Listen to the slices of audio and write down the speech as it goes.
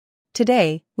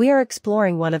Today, we are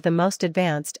exploring one of the most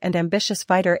advanced and ambitious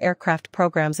fighter aircraft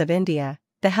programs of India,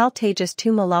 the HAL Tejas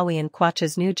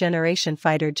MK2's new generation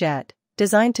fighter jet,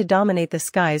 designed to dominate the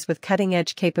skies with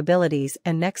cutting-edge capabilities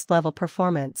and next-level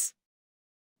performance.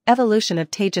 Evolution of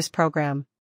Tejas program.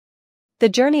 The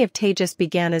journey of Tejas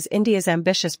began as India's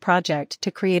ambitious project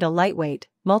to create a lightweight,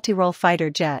 multi-role fighter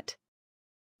jet.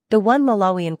 The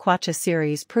MK2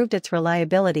 series proved its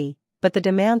reliability, but the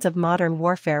demands of modern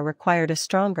warfare required a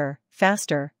stronger,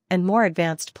 faster, and more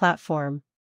advanced platform.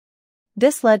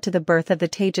 This led to the birth of the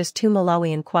Tejas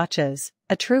MK2,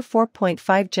 a true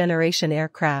 4.5 generation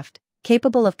aircraft,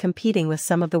 capable of competing with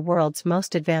some of the world's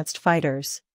most advanced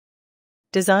fighters.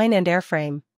 Design and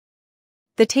airframe.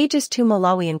 The Tejas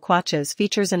MK2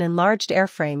 features an enlarged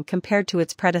airframe compared to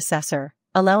its predecessor,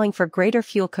 allowing for greater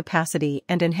fuel capacity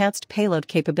and enhanced payload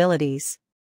capabilities.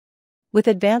 With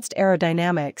advanced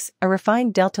aerodynamics, a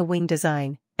refined delta wing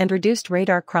design, and reduced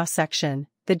radar cross-section,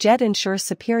 the jet ensures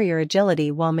superior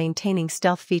agility while maintaining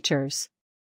stealth features.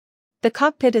 The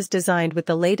cockpit is designed with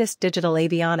the latest digital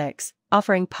avionics,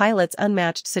 offering pilots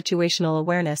unmatched situational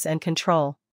awareness and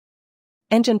control.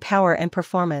 Engine power and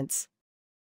performance.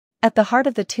 At the heart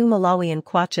of the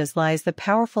MK2 lies the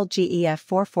powerful GE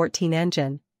F414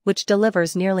 engine, which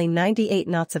delivers nearly 98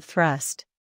 knots of thrust.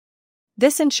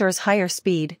 This ensures higher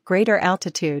speed, greater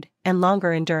altitude, and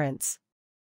longer endurance.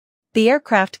 The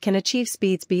aircraft can achieve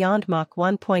speeds beyond Mach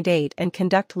 1.8 and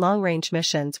conduct long-range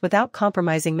missions without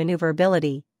compromising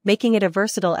maneuverability, making it a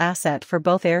versatile asset for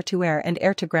both air-to-air and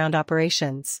air-to-ground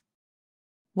operations.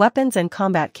 Weapons and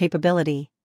combat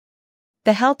capability.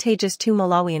 The HAL Tejas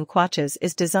MK2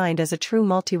 is designed as a true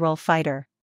multi-role fighter.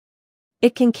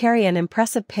 It can carry an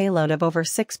impressive payload of over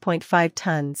 6.5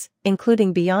 tons,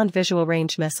 including beyond visual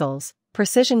range missiles,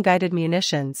 precision-guided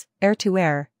munitions,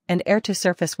 air-to-air, and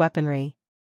air-to-surface weaponry.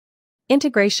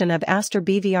 Integration of Astra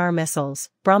BVR missiles,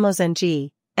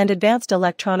 BrahMos-NG, and advanced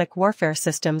electronic warfare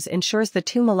systems ensures the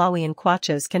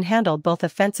MK2 can handle both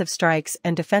offensive strikes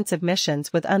and defensive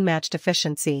missions with unmatched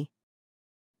efficiency.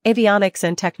 Avionics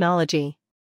and technology.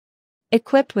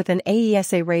 Equipped with an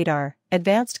AESA radar,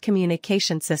 advanced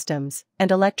communication systems, and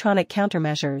electronic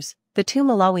countermeasures, the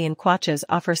MK2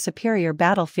 offers superior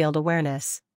battlefield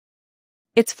awareness.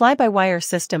 Its fly-by-wire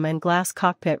system and glass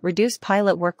cockpit reduce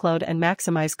pilot workload and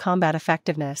maximize combat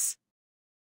effectiveness.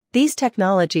 These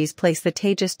technologies place the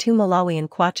Tejas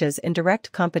MK2 in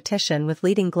direct competition with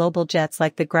leading global jets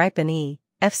like the Gripen E,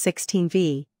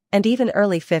 F-16V, and even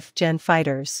early 5th-gen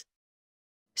fighters.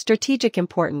 Strategic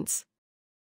importance.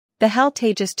 The HAL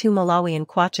Tejas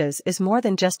MK2 is more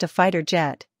than just a fighter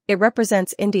jet, it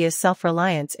represents India's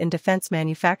self-reliance in defense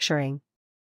manufacturing.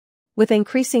 With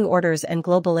increasing orders and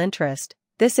global interest,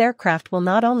 this aircraft will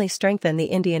not only strengthen the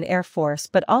Indian Air Force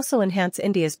but also enhance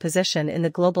India's position in the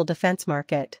global defense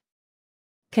market.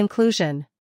 Conclusion.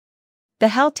 The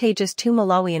HAL Tejas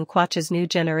MK2's new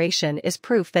generation is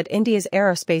proof that India's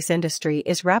aerospace industry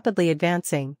is rapidly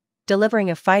advancing,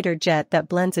 delivering a fighter jet that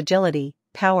blends agility,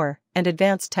 power, and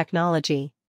advanced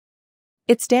technology.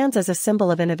 It stands as a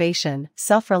symbol of innovation,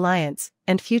 self-reliance,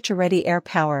 and future-ready air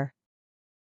power.